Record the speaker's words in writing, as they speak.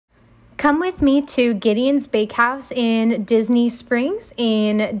Come with me to Gideon's Bakehouse in Disney Springs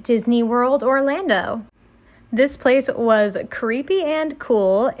in Disney World, Orlando. This place was creepy and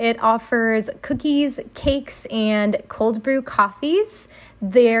cool. It offers cookies, cakes, and cold brew coffees.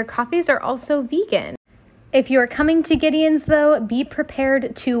 Their coffees are also vegan. If you're coming to Gideon's, though, be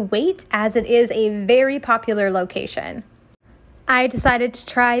prepared to wait as it is a very popular location. I decided to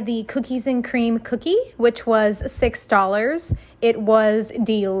try the cookies and cream cookie, which was $6. It was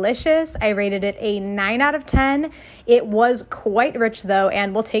delicious. I rated it a 9 out of 10. It was quite rich, though,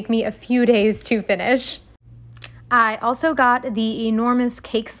 and will take me a few days to finish. I also got the enormous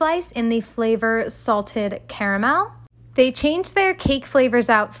cake slice in the flavor salted caramel. They change their cake flavors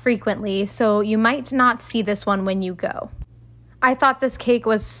out frequently, so you might not see this one when you go. I thought this cake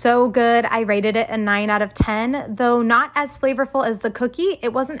was so good. I rated it a 9 out of 10, though not as flavorful as the cookie.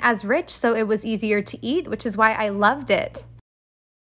 It wasn't as rich, so it was easier to eat, which is why I loved it.